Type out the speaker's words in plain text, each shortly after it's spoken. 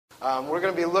We're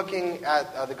going to be looking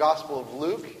at the Gospel of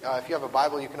Luke. If you have a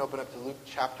Bible, you can open up to Luke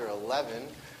chapter 11.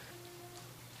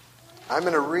 I'm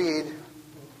going to read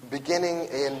beginning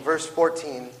in verse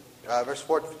 14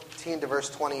 to verse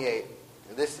 28.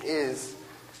 This is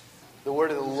the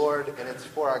word of the Lord, and it's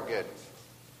for our good.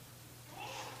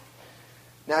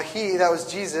 Now he, that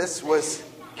was Jesus, was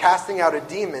casting out a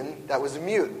demon that was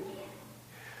mute.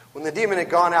 When the demon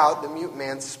had gone out, the mute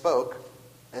man spoke,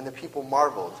 and the people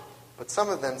marveled. But some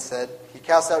of them said, he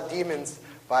cast out demons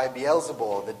by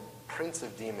Beelzebul, the prince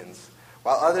of demons,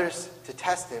 while others, to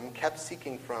test him, kept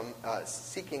seeking from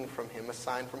him a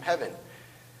sign from heaven.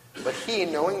 But he,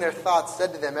 knowing their thoughts,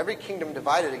 said to them, every kingdom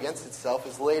divided against itself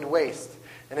is laid waste,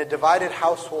 and a divided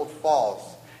household falls.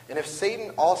 And if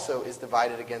Satan also is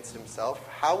divided against himself,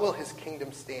 how will his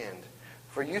kingdom stand?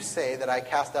 For you say that I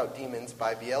cast out demons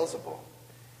by Beelzebul.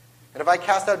 And if I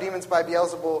cast out demons by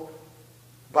Beelzebul,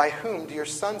 by whom do your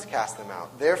sons cast them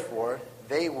out? Therefore,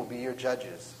 they will be your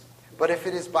judges. But if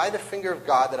it is by the finger of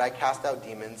God that I cast out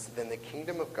demons, then the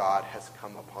kingdom of God has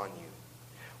come upon you.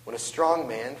 When a strong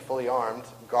man, fully armed,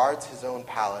 guards his own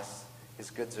palace, his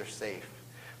goods are safe.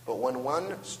 But when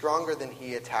one stronger than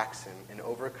he attacks him and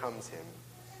overcomes him,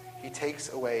 he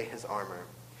takes away his armor,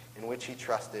 in which he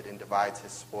trusted, and divides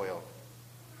his spoil.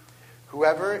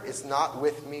 Whoever is not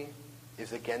with me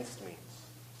is against me,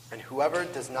 and whoever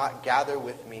does not gather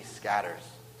with me scatters.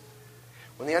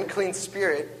 When the unclean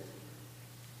spirit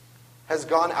has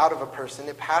gone out of a person,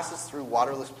 it passes through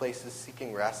waterless places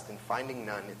seeking rest, and finding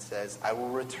none, it says, I will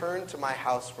return to my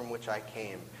house from which I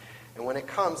came. And when it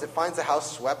comes, it finds the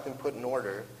house swept and put in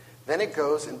order. Then it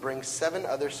goes and brings 7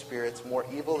 other spirits more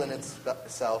evil than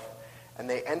itself, and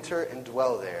they enter and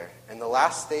dwell there. And the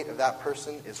last state of that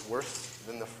person is worse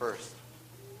than the first.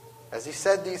 As he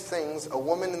said these things, a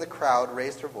woman in the crowd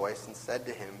raised her voice and said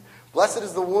to him, Blessed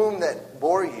is the womb that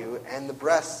bore you, and the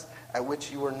breasts at which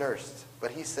you were nursed.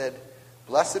 But he said,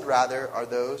 Blessed rather are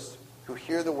those who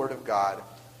hear the word of God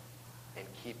and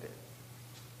keep it.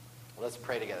 Let's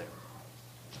pray together.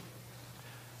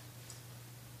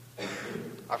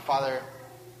 Our Father,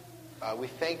 we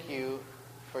thank you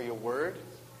for your word,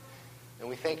 and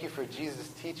we thank you for Jesus'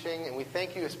 teaching, and we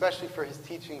thank you especially for his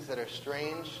teachings that are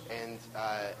strange and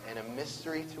a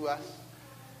mystery to us.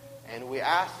 And we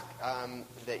ask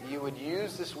that you would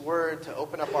use this word to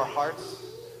open up our hearts,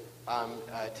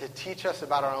 to teach us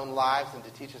about our own lives and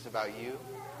to teach us about you.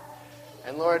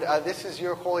 And Lord, this is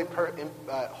your holy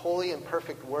and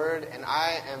perfect word, and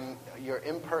I am your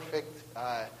imperfect,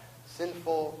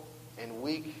 sinful, and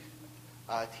weak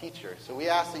teacher. So we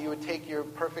ask that you would take your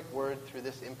perfect word through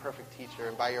this imperfect teacher,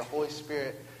 and by your Holy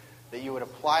Spirit, that you would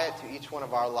apply it to each one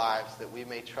of our lives, that we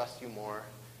may trust you more,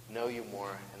 know you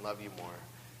more, and love you more.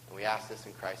 And we ask this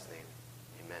in Christ's name.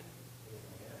 Amen.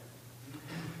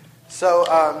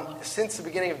 So since the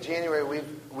beginning of January,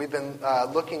 we've been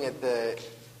looking at the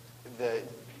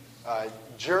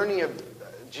journey of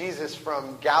Jesus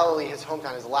from Galilee, his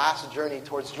hometown, his last journey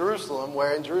towards Jerusalem,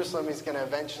 where in Jerusalem he's going to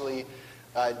eventually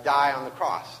die on the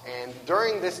cross. And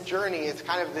during this journey, it's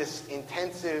kind of this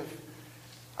intensive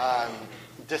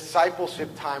discipleship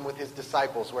time with his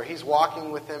disciples, where he's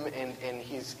walking with them and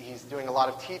he's doing a lot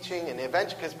of teaching, and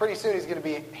eventually, because pretty soon he's going to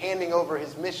be handing over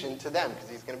his mission to them because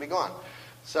he's going to be gone.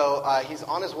 So he's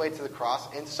on his way to the cross.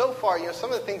 And so far,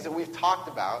 some of the things that we've talked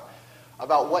about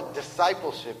what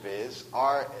discipleship is,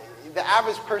 are the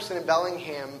average person in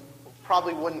Bellingham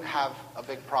probably wouldn't have a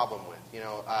big problem with.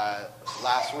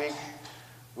 Last week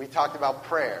we talked about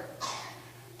prayer.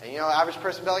 And average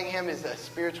person in Bellingham is a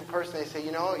spiritual person. They say,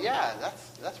 yeah,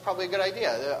 that's probably a good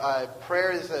idea.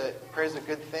 Prayer is a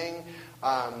good thing.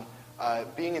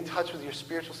 Being in touch with your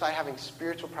spiritual side, having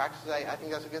spiritual practices, I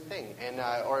think that's a good thing. And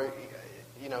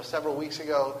several weeks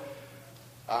ago,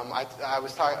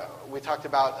 we talked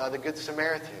about the Good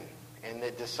Samaritan, and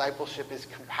that discipleship is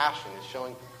compassion. It's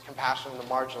showing compassion on the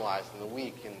marginalized and the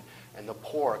weak and the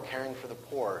poor, caring for the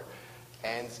poor.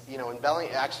 And, in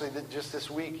Bellingham, actually, just this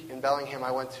week in Bellingham,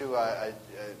 I went to a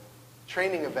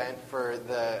training event for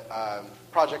the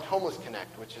Project Homeless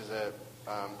Connect, which is a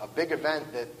big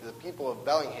event that the people of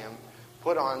Bellingham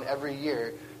put on every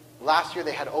year. Last year,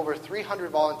 they had over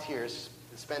 300 volunteers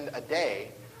spend a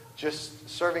day just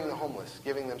serving the homeless,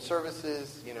 giving them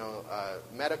services,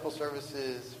 medical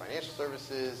services, financial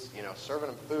services, serving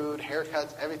them food,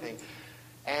 haircuts, everything.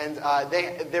 And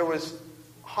there was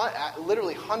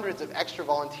literally hundreds of extra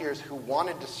volunteers who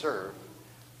wanted to serve,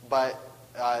 but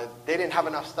they didn't have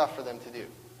enough stuff for them to do.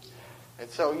 And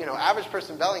so, average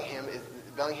person in Bellingham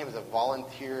is a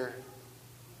volunteerism,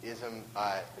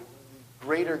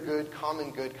 greater good,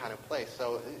 common good kind of place.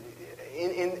 So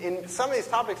in some of these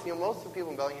topics, most of the people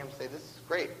in Bellingham say, this is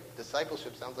great.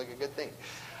 Discipleship sounds like a good thing.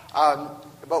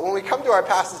 But when we come to our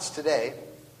passage today,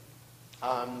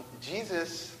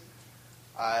 Jesus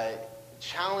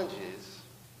challenges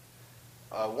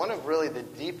one of really the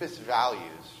deepest values.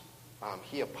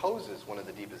 He opposes one of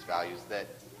the deepest values that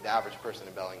the average person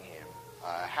in Bellingham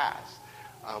has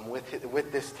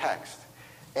with this text.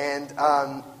 And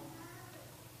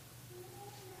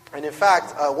in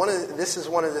fact, this is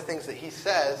one of the things that he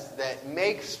says that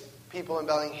makes people in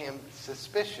Bellingham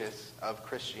suspicious of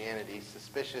Christianity,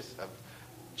 suspicious of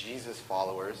Jesus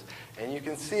followers. And you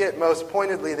can see it most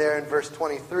pointedly there in verse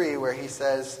 23, where he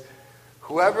says,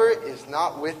 "Whoever is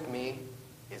not with me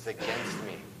is against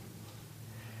me,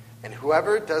 and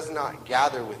whoever does not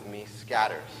gather with me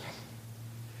scatters."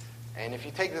 And if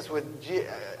you take this with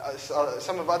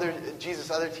some of Jesus'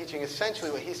 other teaching,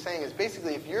 essentially what he's saying is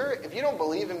basically, if you don't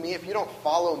believe in me, if you don't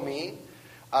follow me,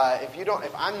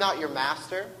 if I'm not your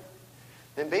master,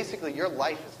 then basically your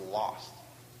life is lost.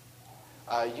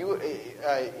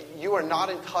 You are not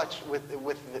in touch with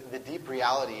the deep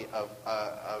reality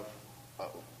of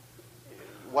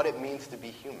what it means to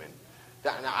be human.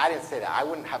 Now, I didn't say that. I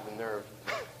wouldn't have the nerve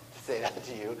to say that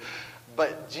to you.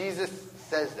 But Jesus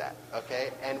says that,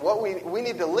 okay? And what we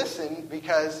need to listen,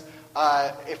 because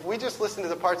if we just listen to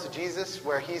the parts of Jesus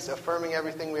where he's affirming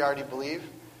everything we already believe,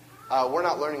 we're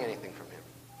not learning anything from him.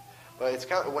 But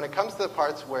when it comes to the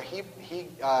parts where he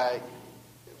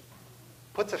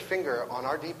puts a finger on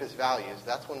our deepest values,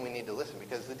 that's when we need to listen.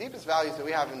 Because the deepest values that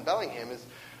we have in Bellingham is,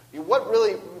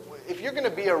 if you're going to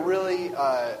be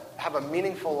have a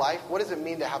meaningful life, what does it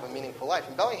mean to have a meaningful life?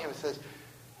 In Bellingham it says,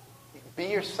 be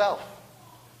yourself.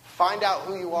 Find out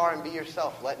who you are and be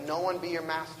yourself. Let no one be your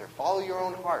master. Follow your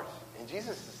own heart. And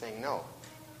Jesus is saying, no,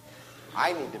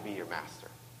 I need to be your master.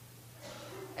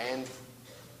 And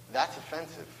that's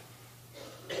offensive.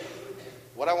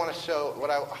 What I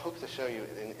hope to show you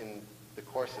in the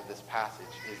course of this passage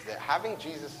is that having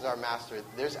Jesus as our master,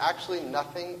 there's actually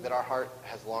nothing that our heart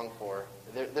has longed for.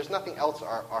 There's nothing else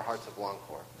our hearts have longed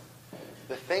for.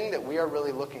 The thing that we are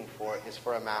really looking for is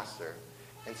for a master.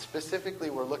 And specifically,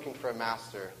 we're looking for a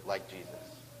master like Jesus.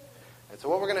 And so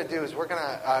what we're going to do is we're going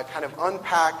to kind of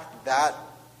unpack that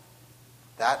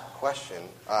question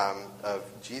of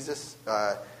Jesus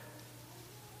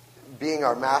being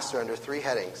our master under three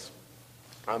headings.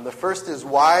 The first is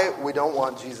why we don't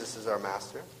want Jesus as our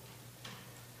master.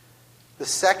 The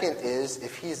second is,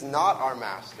 if he's not our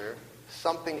master,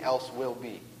 something else will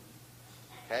be.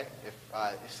 Okay? If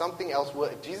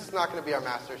Jesus is not going to be our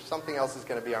master, something else is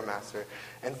going to be our master.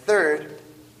 And third,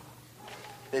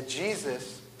 that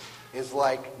Jesus is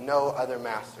like no other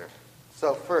master.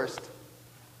 So first,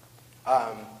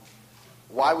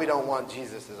 why we don't want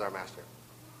Jesus as our master.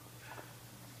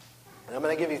 And I'm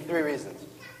going to give you three reasons.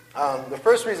 The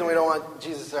first reason we don't want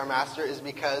Jesus as our master is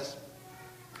because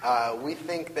we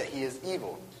think that he is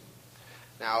evil.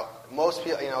 Now, most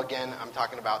people, again, I'm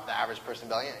talking about the average person in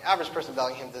Bellingham. Average person in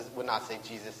Bellingham would not say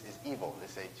Jesus is evil. They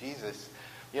say Jesus,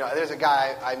 there's a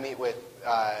guy I meet with,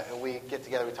 and we get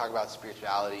together, we talk about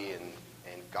spirituality and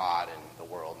God and the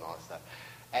world and all that stuff.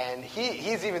 And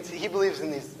he believes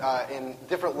in these in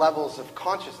different levels of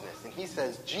consciousness. And he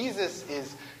says Jesus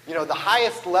is, the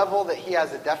highest level that he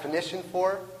has a definition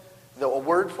for, a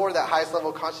word for that highest level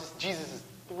of consciousness. Jesus is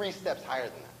 3 steps higher than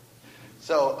that.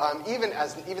 So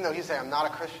even though he's saying, I'm not a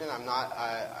Christian, I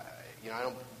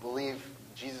don't believe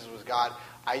Jesus was God,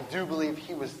 I do believe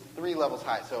he was 3 levels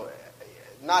high. So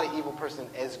not an evil person,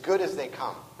 as good as they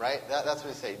come, right? That's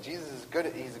what he say. Jesus is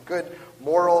good. He's a good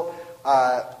moral.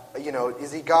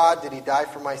 Is he God? Did he die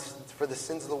for the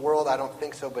sins of the world? I don't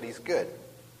think so, but he's good.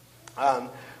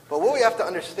 But what we have to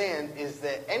understand is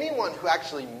that anyone who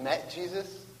actually met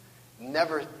Jesus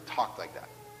never talked like that.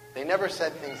 They never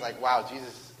said things like, wow,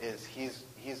 Jesus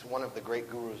he's one of the great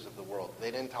gurus of the world.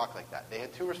 They didn't talk like that. They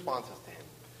had 2 responses to him.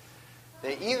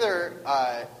 They either,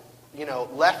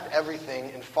 left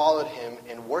everything and followed him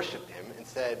and worshipped him and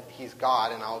said, he's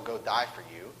God and I'll go die for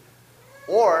you.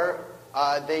 Or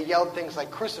they yelled things like,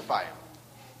 crucify him.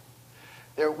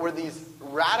 There were these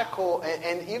radical,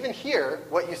 and even here,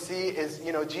 what you see is,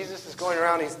 Jesus is going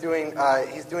around, he's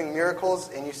doing miracles,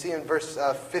 and you see in verse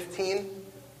 15.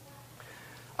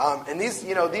 And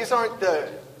these aren't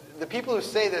the people who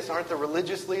say this aren't the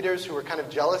religious leaders who are kind of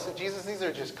jealous of Jesus. These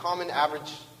are just common,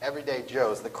 average, everyday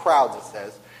Joes, the crowds, it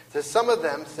says. So some of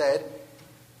them said,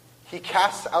 he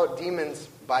casts out demons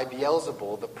by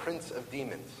Beelzebul, the prince of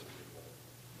demons.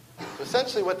 So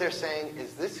essentially what they're saying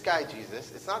is this guy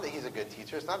Jesus, it's not that he's a good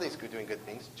teacher, it's not that he's doing good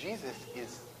things. Jesus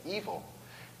is evil.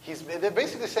 They're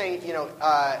basically saying,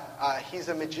 he's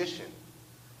a magician.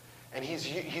 And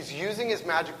he's using his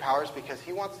magic powers because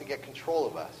he wants to get control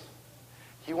of us.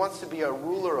 He wants to be a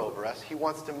ruler over us. He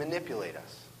wants to manipulate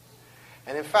us.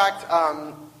 And in fact,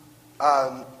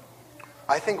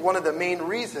 I think one of the main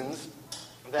reasons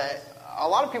that a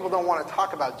lot of people don't want to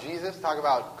talk about Jesus, talk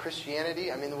about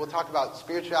Christianity. I mean, we'll talk about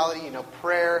spirituality,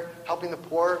 prayer, helping the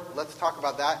poor. Let's talk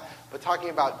about that. But talking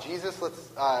about Jesus,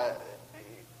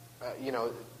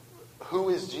 who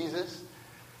is Jesus,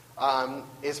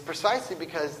 is precisely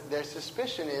because their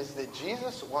suspicion is that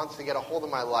Jesus wants to get a hold of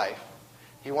my life.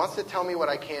 He wants to tell me what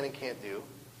I can and can't do.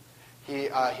 He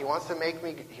wants to make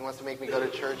me go to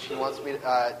church. He wants me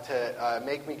to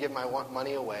make me give my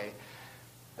money away.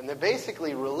 And that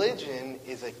basically religion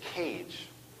is a cage.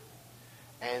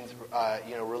 And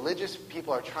religious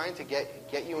people are trying to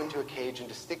get you into a cage and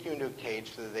to stick you into a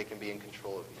cage so that they can be in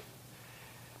control of you.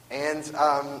 And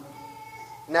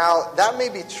now that may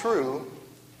be true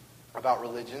about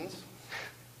religions.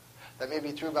 That may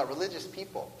be true about religious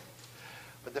people.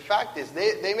 But the fact is,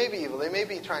 they may be evil. They may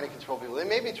be trying to control people. They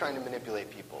may be trying to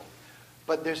manipulate people.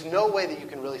 But there's no way that you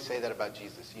can really say that about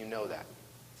Jesus. You know that.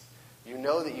 You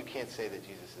know that you can't say that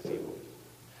Jesus is evil.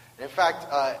 And in fact,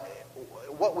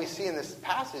 what we see in this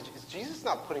passage is Jesus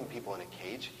not putting people in a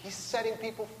cage. He's setting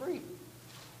people free.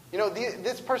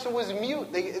 This person was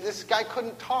mute. This guy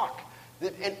couldn't talk.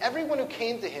 And everyone who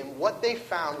came to him, what they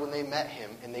found when they met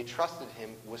him and they trusted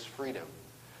him was freedom.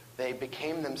 They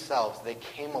became themselves. They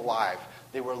came alive.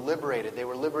 They were liberated. They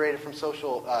were liberated from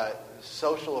social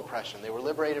oppression. They were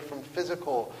liberated from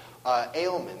physical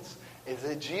ailments. Is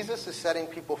that Jesus is setting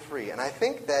people free. And I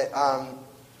think that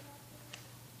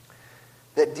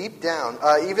that deep down,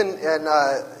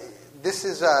 this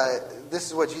is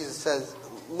what Jesus says.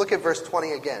 Look at verse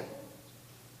 20 again.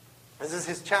 This is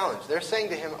his challenge. They're saying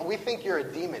to him, we think you're a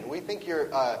demon. We think you're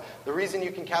the reason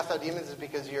you can cast out demons is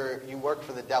because you work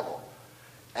for the devil.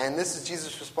 And this is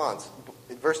Jesus' response.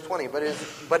 Verse 20, but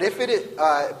if it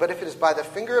is by the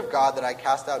finger of God that I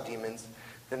cast out demons,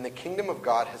 then the kingdom of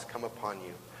God has come upon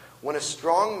you. When a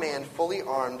strong man fully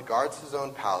armed guards his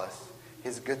own palace,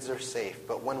 his goods are safe.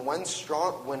 But when one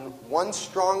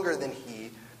stronger than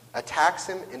he attacks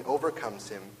him and overcomes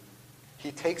him,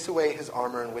 he takes away his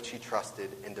armor in which he trusted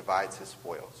and divides his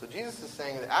spoil. So Jesus is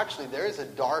saying that actually there is a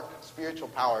dark spiritual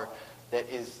power that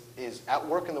is at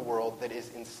work in the world that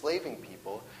is enslaving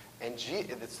people, and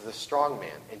it's the strong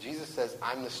man. And Jesus says,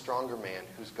 I'm the stronger man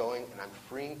who's going and I'm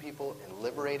freeing people and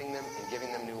liberating them and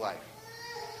giving them new life.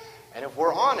 And if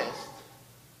we're honest,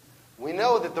 we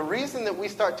know that the reason that we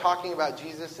start talking about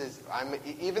Jesus is,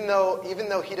 even though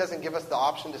he doesn't give us the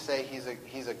option to say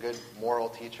he's a good moral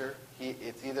teacher,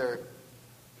 it's either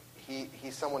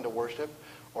he's someone to worship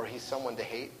or he's someone to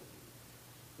hate.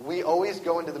 We always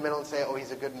go into the middle and say, oh,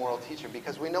 he's a good moral teacher,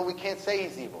 because we know we can't say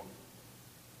he's evil.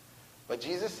 But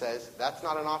Jesus says that's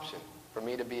not an option for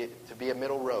me to be a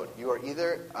middle road. You are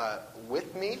either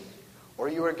with me or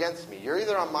you are against me. You're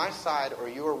either on my side or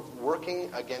you are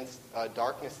working against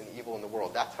darkness and evil in the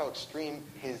world. That's how extreme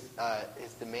his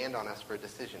demand on us for a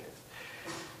decision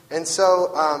is. And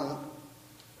so,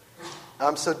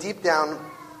 so deep down,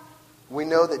 we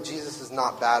know that Jesus is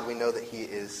not bad. We know that he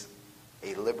is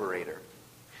a liberator.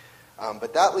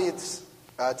 But that leads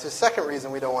to a second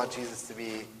reason we don't want Jesus to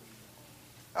be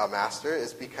a master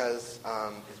is because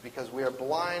we are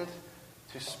blind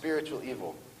to spiritual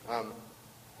evil.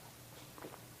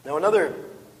 Now, another,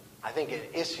 I think, an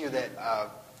issue that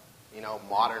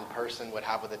modern person would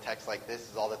have with a text like this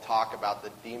is all the talk about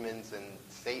the demons and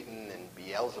Satan and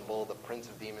Beelzebul, the prince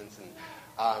of demons,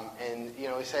 and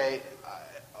we say,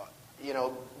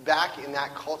 back in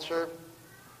that culture,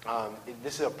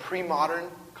 this is a pre-modern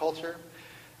culture.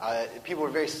 People were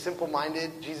very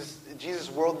simple-minded. Jesus'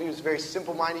 worldview is very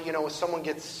simple-minded. When someone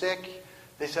gets sick,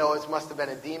 they say, oh, it must have been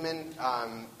a demon.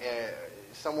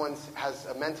 Someone has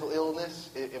a mental illness,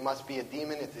 it must be a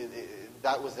demon.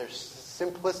 That was their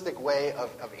simplistic way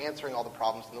of answering all the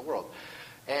problems in the world.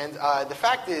 And the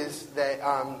fact is that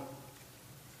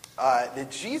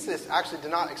Jesus actually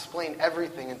did not explain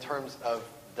everything in terms of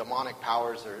demonic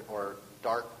powers or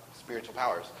dark spiritual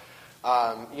powers.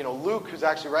 Luke, who's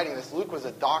actually writing this, Luke was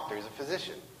a doctor, he's a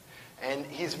physician. And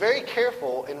he's very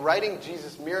careful in writing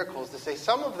Jesus' miracles to say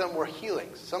some of them were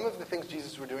healings. Some of the things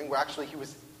Jesus were doing were actually, he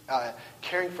was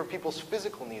caring for people's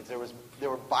physical needs. There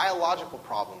were biological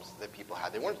problems that people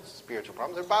had. They weren't spiritual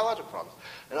problems, they were biological problems.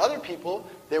 And other people,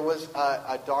 there was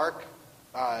a dark,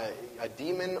 a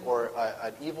demon or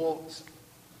an evil,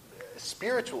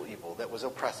 spiritual evil that was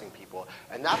oppressing people.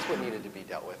 And that's what needed to be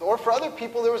dealt with. Or for other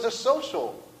people, there was a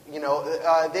social,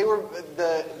 they were,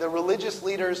 the religious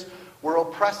leaders were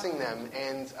oppressing them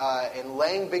and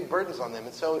laying big burdens on them.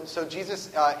 And so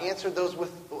Jesus answered those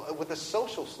with a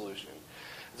social solution.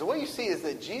 So what you see is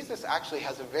that Jesus actually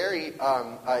has a very,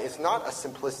 it's not a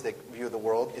simplistic view of the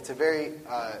world. It's a very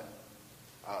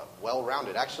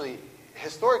well-rounded. Actually,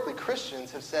 historically,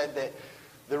 Christians have said that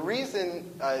the reason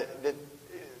that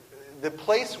the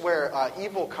place where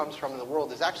evil comes from in the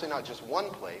world is actually not just one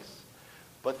place,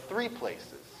 but three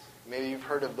places. Maybe you've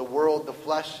heard of the world, the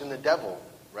flesh, and the devil,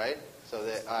 right? So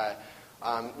that,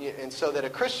 and so that a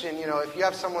Christian, if you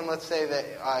have someone, let's say, that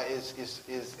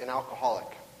is an alcoholic,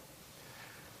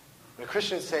 and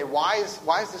Christians say, why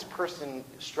is this person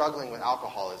struggling with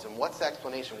alcoholism? What's the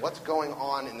explanation? What's going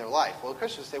on in their life? Well,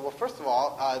 Christians say, well, first of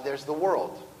all, there's the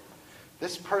world.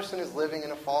 This person is living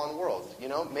in a fallen world.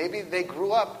 Maybe they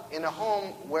grew up in a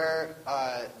home where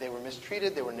they were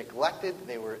mistreated, they were neglected,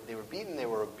 they were beaten, they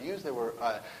were abused,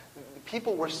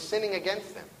 people were sinning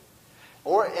against them.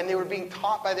 And they were being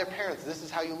taught by their parents, this is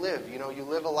how you live. You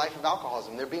live a life of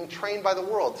alcoholism. They're being trained by the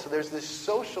world. So there's this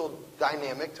social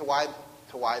dynamic to why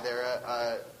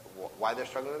they're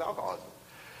struggling with alcoholism.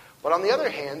 But on the other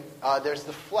hand, there's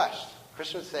the flesh.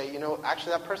 Christians say,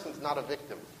 actually that person's not a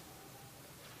victim.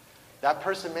 That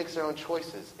person makes their own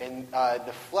choices. And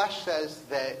the flesh says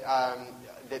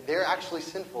that they're actually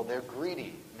sinful. They're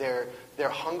greedy. They're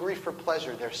hungry for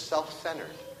pleasure. They're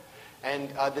self-centered. And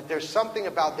that there's something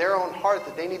about their own heart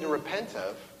that they need to repent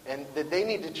of, and that they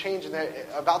need to change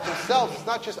about themselves. It's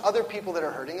not just other people that are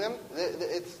hurting them.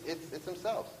 It's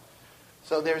themselves.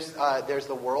 So there's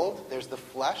the world, there's the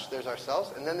flesh, there's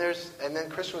ourselves, and then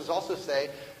Christians also say,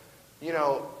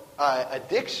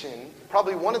 addiction.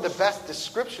 Probably one of the best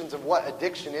descriptions of what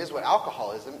addiction is, what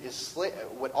alcoholism is,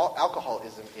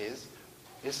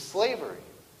 is slavery.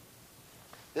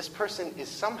 This person is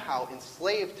somehow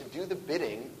enslaved to do the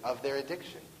bidding of their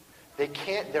addiction. They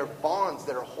can't. There are bonds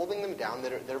that are holding them down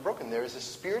that are broken. There is a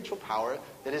spiritual power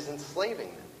that is enslaving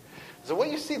them. So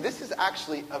what you see, this is not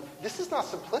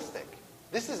simplistic.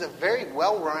 This is a very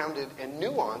well-rounded and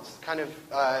nuanced kind of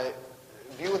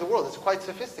view of the world. It's quite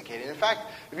sophisticated. In fact,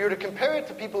 if you were to compare it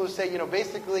to people who say,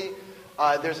 basically,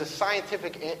 there's a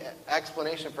scientific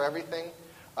explanation for everything.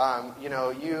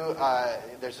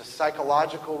 There's a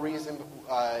psychological reason,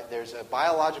 there's a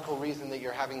biological reason that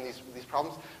you're having these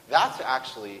problems. That's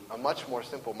actually a much more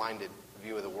simple-minded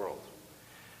view of the world.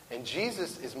 And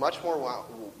Jesus is much more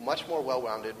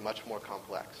well-rounded, much more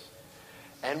complex.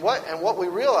 And what we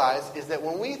realize is that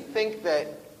when we think that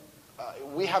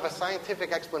we have a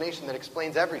scientific explanation that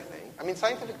explains everything,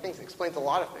 scientific things explains a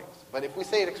lot of things, but if we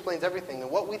say it explains everything, then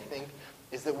what we think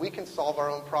is that we can solve our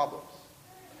own problems.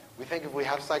 We think if we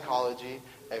have psychology,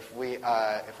 if we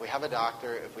have a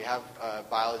doctor, if we have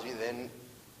biology, then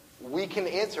we can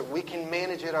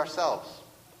manage it ourselves.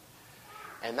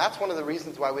 And that's one of the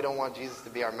reasons why we don't want Jesus to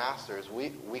be our master, is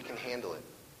we can handle it.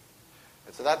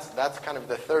 And so that's kind of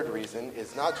the third reason,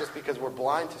 is not just because we're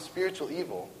blind to spiritual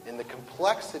evil and the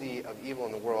complexity of evil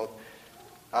in the world,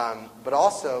 but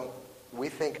also we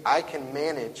think I can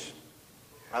manage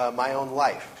my own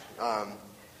life.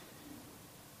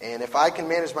 And if I can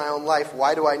manage my own life,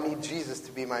 why do I need Jesus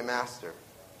to be my master?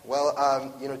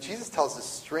 Well, Jesus tells this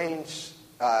strange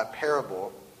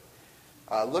parable.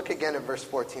 Look again at verse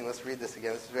 14. Let's read this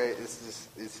again. This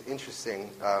is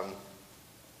interesting.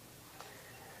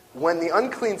 When the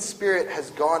unclean spirit has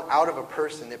gone out of a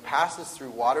person, it passes through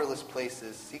waterless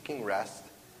places, seeking rest,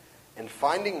 and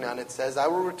finding none, it says, I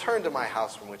will return to my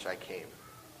house from which I came.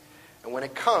 And when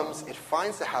it comes, it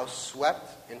finds the house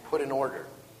swept and put in order.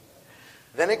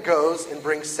 Then it goes and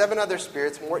brings 7 other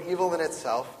spirits more evil than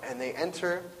itself, and they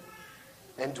enter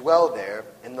and dwell there.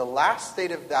 And the last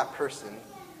state of that person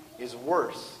is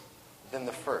worse than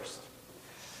the first.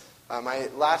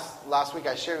 Last week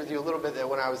I shared with you a little bit that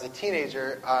when I was a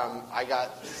teenager, I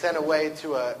got sent away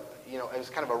to it was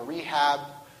kind of a rehab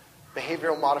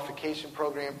behavioral modification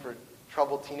program for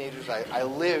troubled teenagers. I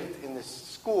lived in this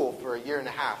school for a year and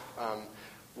a half.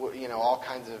 All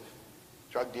kinds of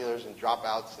drug dealers and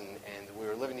dropouts, and we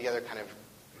were living together, kind of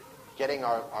getting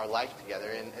our life together.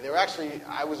 And they were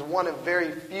I was one of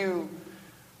very few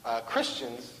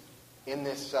Christians in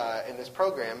this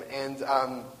program, and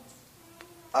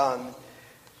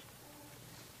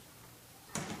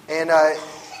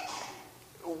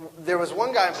there was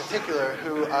one guy in particular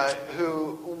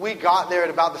who we got there at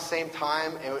about the same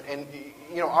time, and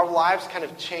our lives kind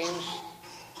of changed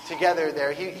together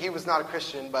there. He was not a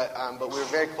Christian, but we were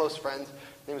very close friends.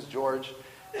 His name was George,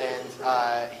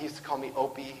 and he used to call me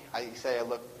Opie. He'd say I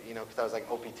looked, because I was like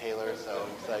Opie Taylor, so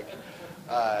he's like,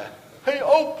 hey,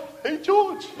 Ope! Hey,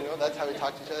 George. That's how we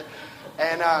talk to each other.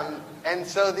 And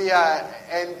so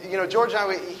George and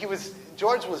I,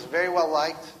 George was very well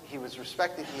liked. He was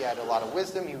respected. He had a lot of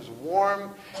wisdom. He was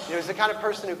warm. He was the kind of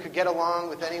person who could get along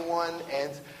with anyone.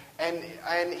 And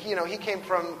he came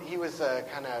from, he was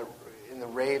kind of in the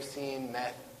rave scene,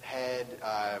 meth head,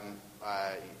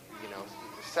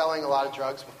 selling a lot of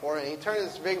drugs before. And he turned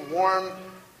this big, warm,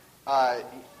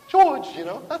 George,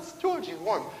 that's George. He's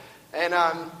warm. And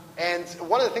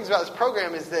one of the things about this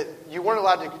program is that you weren't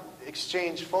allowed to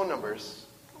exchange phone numbers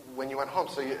when you went home.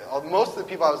 So most of the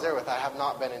people I was there with, I have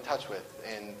not been in touch with,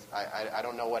 and I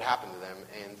don't know what happened to them.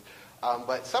 And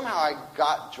but somehow I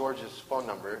got George's phone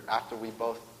number after we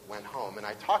both went home, and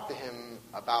I talked to him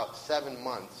about 7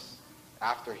 months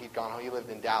after he'd gone home. He lived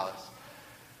in Dallas.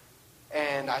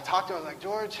 And I talked to him. I was like,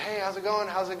 George, hey, how's it going?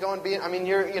 How's it going? When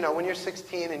you're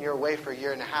 16 and you're away for a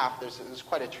year and a half, there's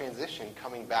quite a transition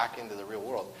coming back into the real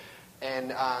world.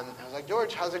 And I was like,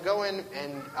 George, how's it going?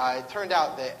 And it turned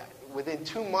out that within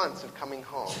 2 months of coming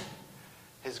home,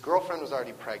 his girlfriend was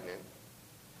already pregnant.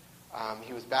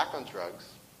 He was back on drugs.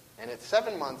 And at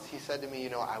 7 months, he said to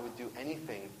me, I would do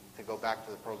anything to go back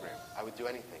to the program. I would do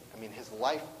anything. His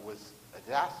life was a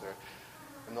disaster.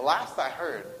 And the last I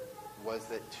heard was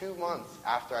that 2 months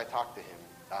after I talked to him,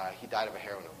 he died of a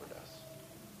heroin overdose.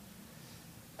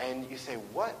 And you say,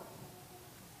 what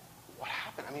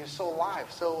happened? He was so alive.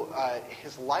 So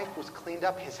his life was cleaned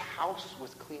up. His house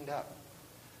was cleaned up.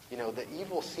 The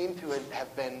evil seemed to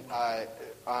have been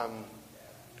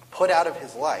put out of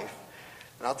his life.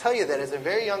 And I'll tell you that as a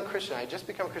very young Christian, I had just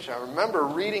become a Christian, I remember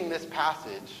reading this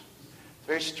passage. It's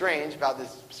very strange about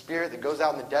this spirit that goes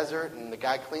out in the desert and the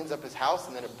guy cleans up his house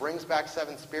and then it brings back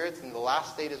 7 spirits and the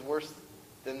last state is worse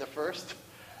than the first.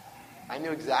 I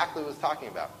knew exactly what it was talking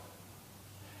about.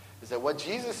 Is that what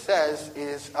Jesus says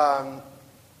is that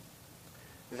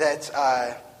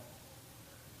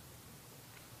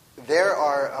there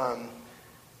are,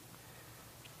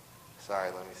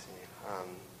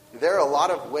 there are a lot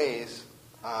of ways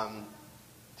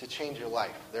to change your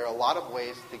life. There are a lot of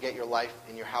ways to get your life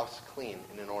and your house clean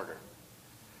and in order.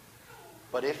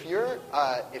 But if your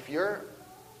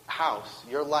house,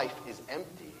 your life is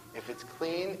empty, if it's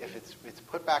clean, if it's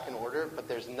put back in order, but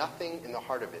there's nothing in the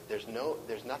heart of it, there's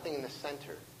nothing in the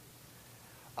center,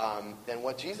 then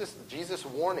what Jesus'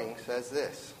 warning says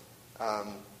this.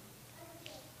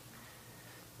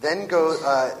 Then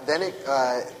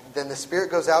the spirit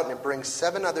goes out and it brings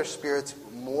 7 other spirits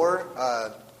more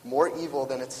evil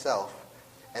than itself,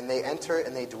 and they enter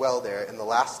and they dwell there, and the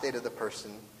last state of the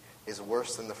person is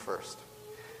worse than the first.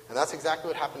 And that's exactly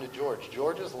what happened to George.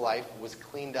 George's life was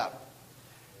cleaned up.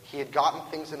 He had gotten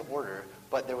things in order,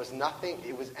 but there was nothing,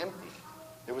 it was empty.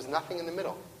 There was nothing in the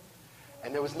middle.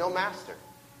 And there was no master.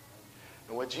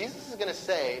 And what Jesus is going to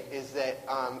say is that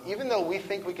even though we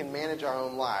think we can manage our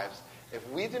own lives, if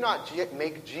we do not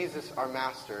make Jesus our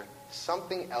master,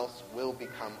 something else will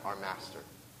become our master.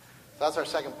 So that's our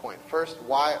second point. First,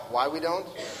 why we don't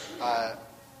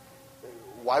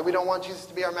want Jesus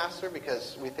to be our master,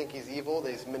 because we think he's evil,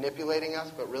 that he's manipulating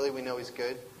us, but really we know he's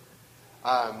good.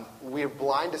 We are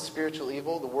blind to spiritual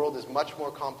evil. The world is much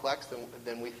more complex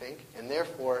than we think, and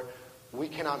therefore we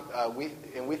cannot. We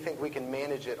think we can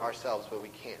manage it ourselves, but we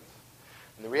can't.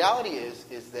 And the reality is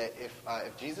that if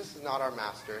Jesus is not our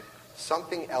master,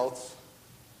 something else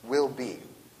will be.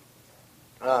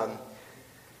 And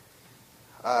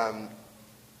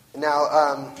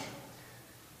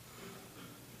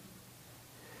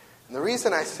the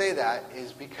reason I say that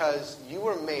is because you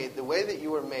were made, the way that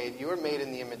you were made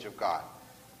in the image of God.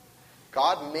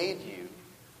 God made you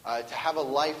to have a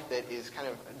life that is kind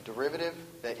of derivative,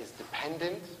 that is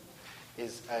dependent,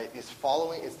 is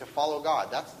to follow God.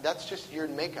 That's just your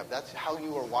makeup. That's how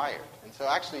you are wired. And so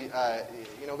actually,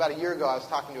 about a year ago, I was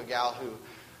talking to a gal who,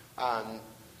 I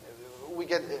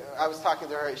was talking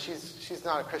to her. She's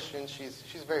not a Christian. She's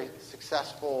a very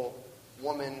successful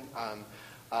woman,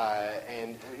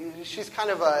 and she's kind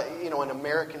of an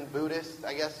American Buddhist,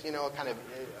 I guess. Kind of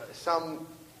some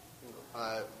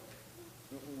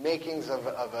makings of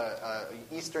a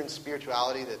Eastern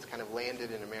spirituality that's kind of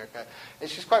landed in America. And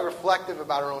she's quite reflective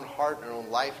about her own heart and her own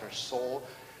life and her soul.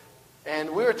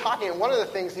 And we were talking, and one of the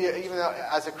things, even though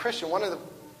as a Christian, one of the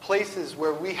places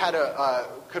where we had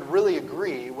could really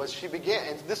agree was she began,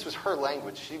 and this was her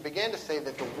language, she began to say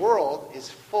that the world is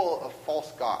full of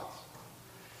false gods.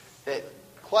 That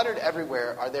cluttered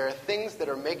everywhere there are things that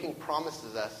are making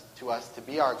promises to us to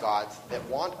be our gods that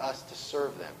want us to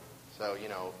serve them. So,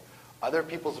 other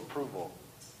people's approval,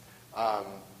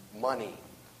 money,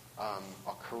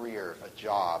 a career, a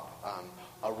job,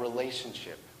 a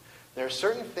relationship. There are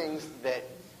certain things that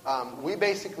we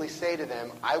basically say to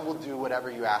them, I will do whatever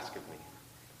you ask of me.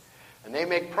 And they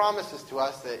make promises to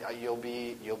us that you'll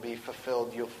be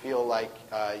fulfilled. You'll feel like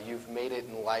you've made it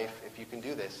in life if you can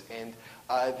do this. And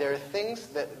there are things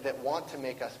that want to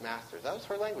make us masters. That was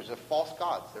her language. They're false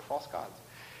gods. They're false gods.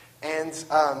 And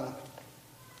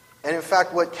in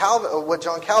fact, what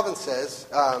John Calvin says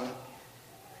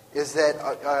is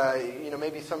that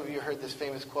maybe some of you heard this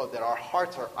famous quote that our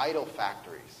hearts are idol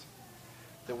factories.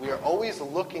 That we are always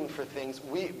looking for things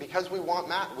because we want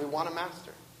a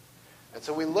master. And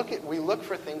so we look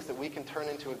for things that we can turn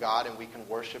into a God, and we can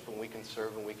worship, and we can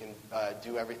serve, and we can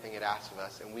do everything it asks of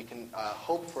us, and we can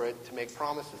hope for it to make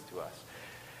promises to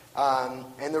us.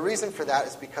 And the reason for that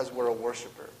is because we're a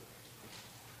worshiper.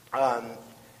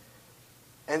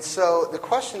 And so the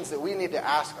questions that we need to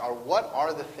ask are, what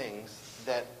are the things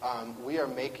that we are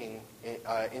making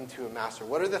into a master?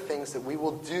 What are the things that we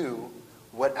will do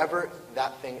whatever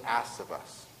that thing asks of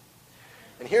us?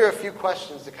 And here are a few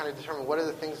questions to kind of determine what are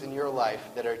the things in your life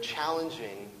that are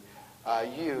challenging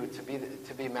you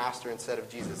to be master instead of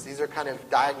Jesus. These are kind of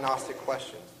diagnostic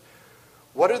questions.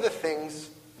 What are the things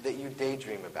that you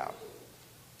daydream about?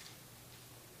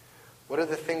 What are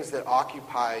the things that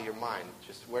occupy your mind?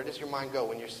 Just where does your mind go?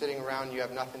 When you're sitting around and you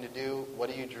have nothing to do, what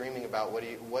are you dreaming about?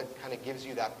 What kind of gives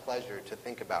you that pleasure to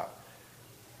think about?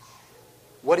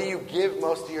 What do you give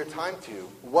most of your time to?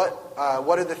 What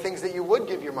are the things that you would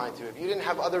give your mind to? If you didn't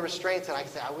have other restraints, and I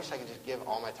could say, I wish I could just give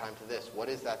all my time to this. What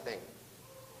is that thing?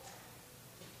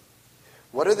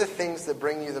 What are the things that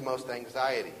bring you the most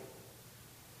anxiety?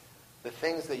 The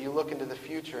things that you look into the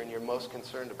future and you're most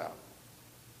concerned about?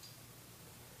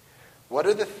 What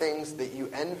are the things that you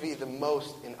envy the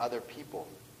most in other people?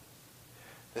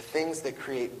 The things that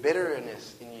create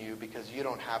bitterness in you because you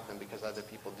don't have them because other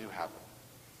people do have them.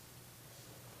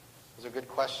 Those are good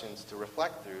questions to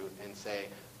reflect through and say,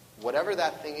 whatever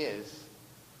that thing is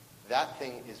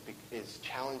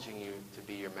challenging you to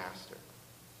be your master.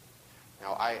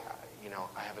 Now, I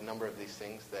have a number of these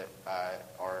things that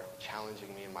are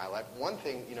challenging me in my life. One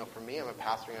thing, for me, I'm a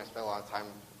pastor, and I spend a lot of time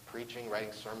preaching,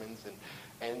 writing sermons,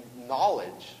 and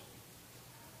knowledge,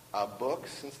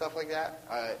 books and stuff like that,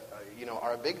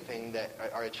 are a big thing that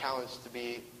are a challenge to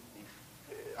be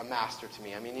a master to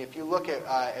me. I mean, if you look at,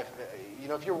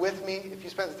 if you're with me, if you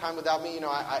spend the time without me,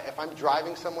 if I'm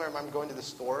driving somewhere, if I'm going to the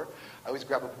store, I always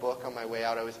grab a book on my way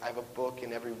out. I have a book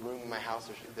in every room in my house.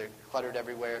 They're cluttered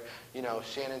everywhere.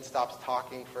 Shannon stops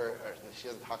talking she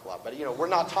doesn't talk a lot, but we're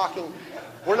not talking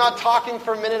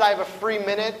for a minute. I have a free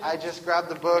minute. I just grab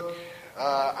the book.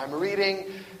 I'm reading,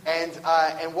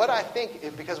 and what I think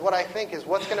is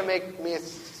what's going to make me a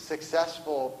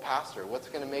successful pastor, what's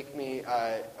going to make me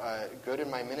good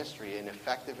in my ministry and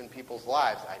effective in people's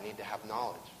lives. I need to have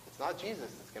knowledge. It's not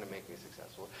Jesus that's going to make me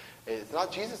successful. It's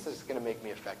not Jesus that's going to make me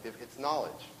effective. It's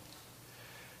knowledge.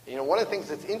 One of the things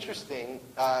that's interesting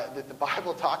that the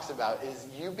Bible talks about is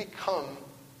you become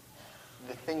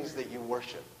the things that you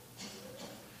worship.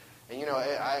 And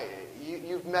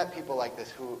you've met people like this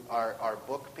who are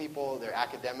book people. They're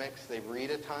academics. They read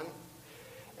a ton.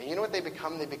 And you know what they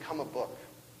become? They become a book.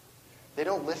 They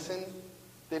don't listen.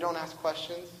 They don't ask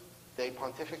questions. They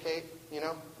pontificate.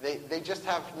 They just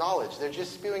have knowledge. They're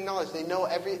just spewing knowledge. They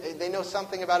know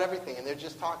something about everything, and they're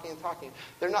just talking and talking.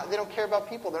 They don't care about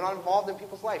people. They're not involved in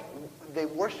people's life. They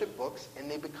worship books, and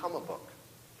they become a book.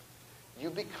 You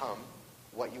become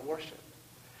what you worship.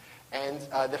 And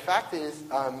the fact is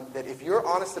that if you're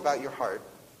honest about your heart,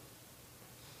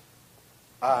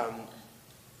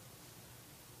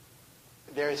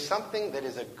 there is something that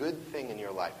is a good thing in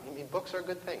your life. I mean, books are a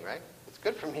good thing, right? It's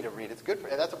good for me to read. It's good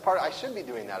that's a part. I should be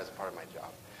doing that as a part of my job.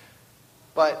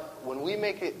 But when we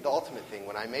make it the ultimate thing,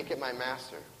 when I make it my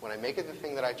master, when I make it the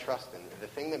thing that I trust in, the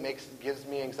thing that gives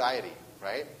me anxiety,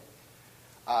 right?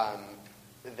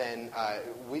 Then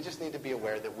we just need to be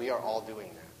aware that we are all doing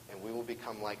that. And we will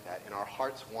become like that. And our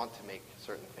hearts want to make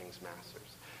certain things masters.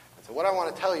 And so what I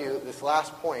want to tell you, this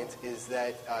last point, is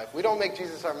that if we don't make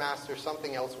Jesus our master,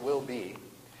 something else will be.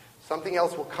 Something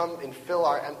else will come and fill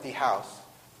our empty house.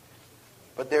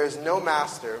 But there is no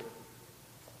master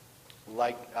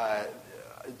like...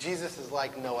 Jesus is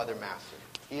like no other master.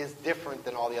 He is different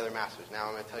than all the other masters. Now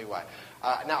I'm going to tell you why.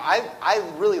 I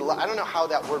really... I don't know how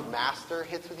that word master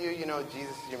hits with you.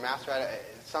 Jesus is your master.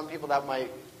 Some people that might...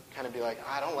 kind of be like,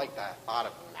 I don't like that thought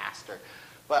of master.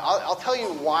 But I'll tell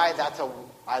you why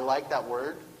I like that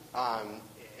word.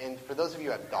 And for those of you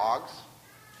who have dogs,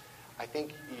 I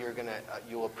think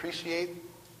you'll appreciate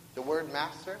the word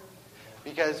master.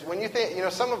 Because when you think,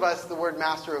 some of us, the word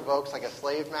master evokes like a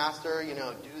slave master,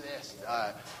 do this,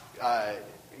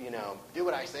 do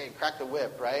what I say, crack the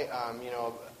whip, right?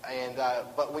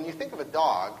 But when you think of a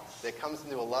dog that comes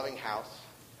into a loving house,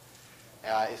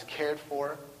 is cared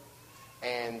for,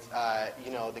 and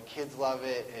the kids love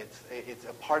it. It's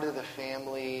a part of the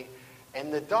family.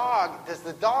 And does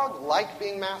the dog like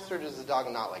being mastered, or does the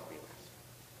dog not like being mastered?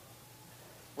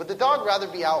 Would the dog rather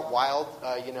be out wild,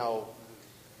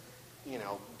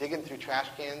 digging through trash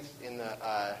cans in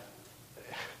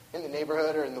the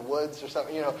neighborhood or in the woods or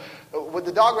something? Would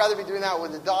the dog rather be doing that?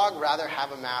 Would the dog rather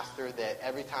have a master that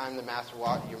every time the master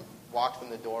walks in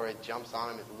the door, it jumps on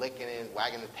him, it's licking it,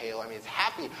 wagging the tail? I mean, it's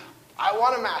happy. I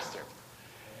want a master.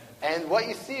 And what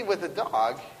you see with the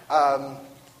dog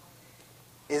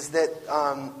is that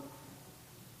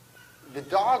the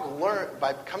dog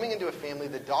by coming into a family,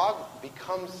 the dog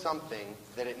becomes something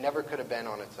that it never could have been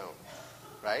on its own,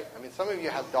 right? I mean, some of you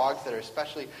have dogs that are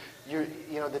especially,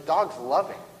 the dog's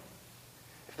loving.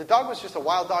 If the dog was just a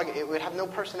wild dog, it would have no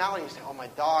personality. You say, oh, my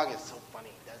dog is so funny.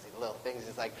 He does these little things.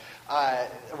 It's like,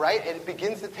 right? And it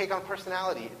begins to take on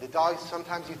personality. The dog,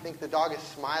 sometimes you think the dog is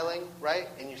smiling, right?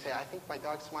 And you say, I think my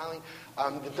dog's smiling.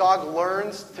 The dog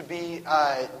learns to be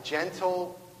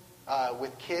gentle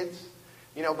with kids.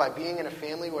 By being in a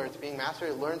family where it's being mastered,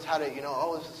 it learns how to,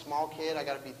 oh, this is a small kid. I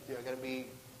gotta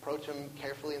approach him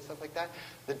carefully and stuff like that.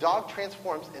 The dog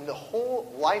transforms, and the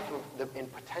whole life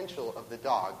and potential of the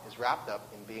dog is wrapped up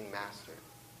in being mastered.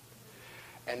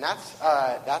 And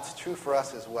that's true for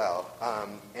us as well.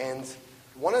 And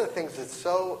one of the things that's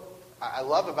I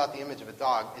love about the image of a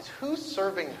dog is who's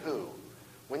serving who.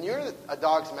 When you're a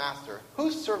dog's master,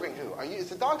 who's serving who? Is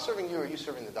the dog serving you, or are you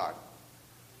serving the dog?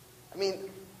 I mean,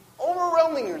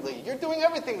 overwhelmingly, you're doing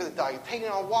everything for the dog. You're taking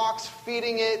it on walks,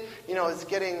 feeding it. It's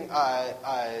getting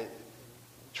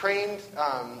trained,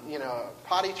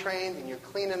 potty trained, and you're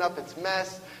cleaning up its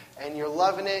mess, and you're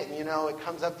loving it, and it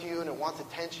comes up to you and it wants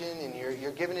attention, and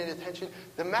you're giving it attention.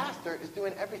 The master is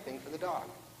doing everything for the dog.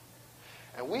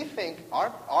 And we think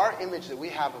our image that we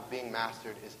have of being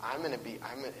mastered is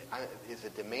is a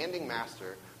demanding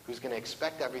master who's going to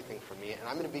expect everything from me, and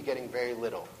I'm going to be getting very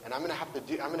little. And I'm going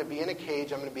to be in a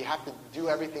cage. I'm going to have to do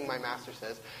everything my master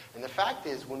says. And the fact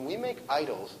is, when we make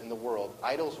idols in the world,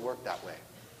 idols work that way.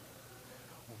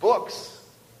 Books.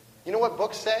 You know what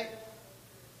books say?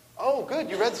 Oh, good.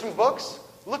 You read some books?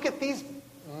 Look at these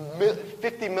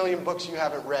 50 million books you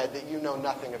haven't read that you know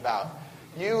nothing about.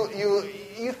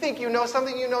 You think you know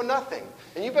something, you know nothing.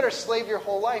 And you better slave your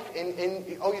whole life. And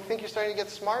you think you're starting to get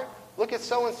smart? Look at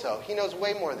so-and-so. He knows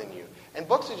way more than you. And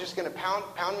books are just going to pound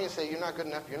me and say, you're not good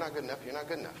enough, you're not good enough, you're not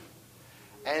good enough.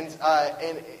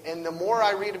 And the more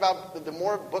I read about, the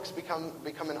more books become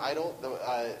an idol,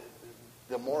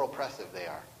 the more oppressive they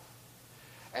are.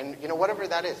 And whatever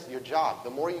that is, your job, the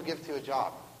more you give to a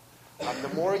job, the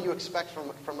more you expect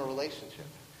from a relationship.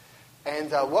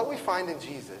 And what we find in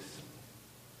Jesus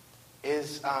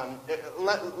is,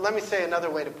 let me say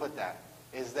another way to put that,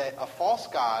 is that a false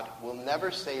god will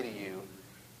never say to you,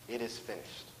 it is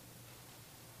finished.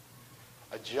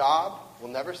 A job will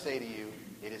never say to you,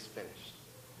 it is finished.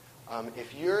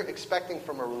 If you're expecting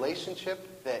from a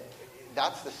relationship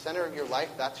that's the center of your life,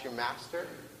 that's your master,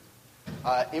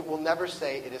 it will never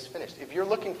say it is finished. If you're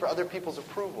looking for other people's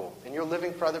approval and you're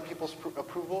living for other people's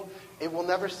approval, it will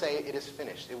never say it is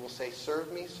finished. It will say,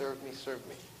 serve me, serve me, serve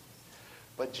me.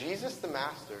 But Jesus the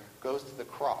Master goes to the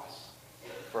cross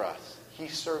for us. He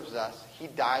serves us. He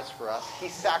dies for us. He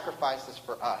sacrifices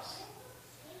for us.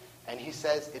 And he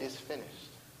says, it is finished.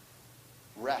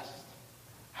 Rest.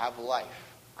 Have life.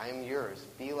 I am yours.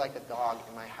 Be like a dog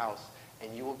in my house,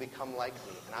 and you will become like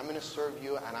me. And I'm going to serve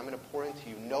you, and I'm going to pour into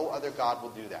you. No other God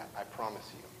will do that. I promise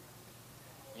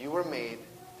you. You were made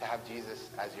to have Jesus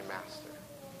as your master.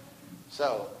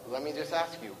 So, let me just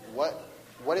ask you,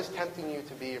 what is tempting you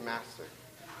to be your master?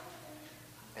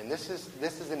 And this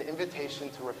is an invitation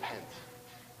to repent.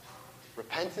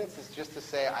 Repentance is just to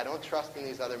say, I don't trust in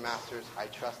these other masters, I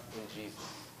trust in Jesus.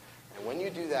 And when you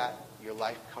do that, your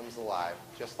life comes alive,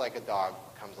 just like a dog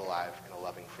comes alive in a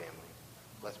loving family.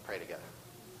 Let's pray together.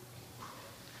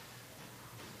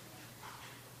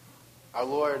 Our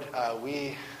Lord,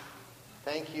 we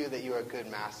thank you that you are a good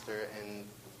master, and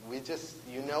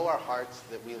you know our hearts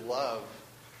that we love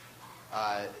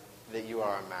that you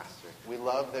are our master. We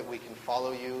love that we can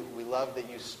follow you. We love that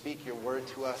you speak your word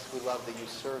to us. We love that you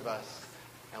serve us.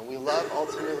 And we love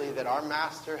ultimately that our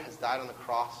master has died on the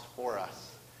cross for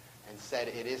us and said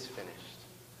it is finished.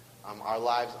 Our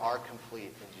lives are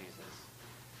complete in Jesus.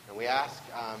 And we ask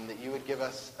that you would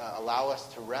allow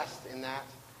us to rest in that.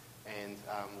 And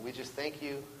we just thank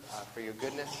you for your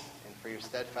goodness and for your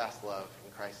steadfast love.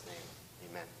 In Christ's name,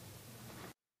 amen.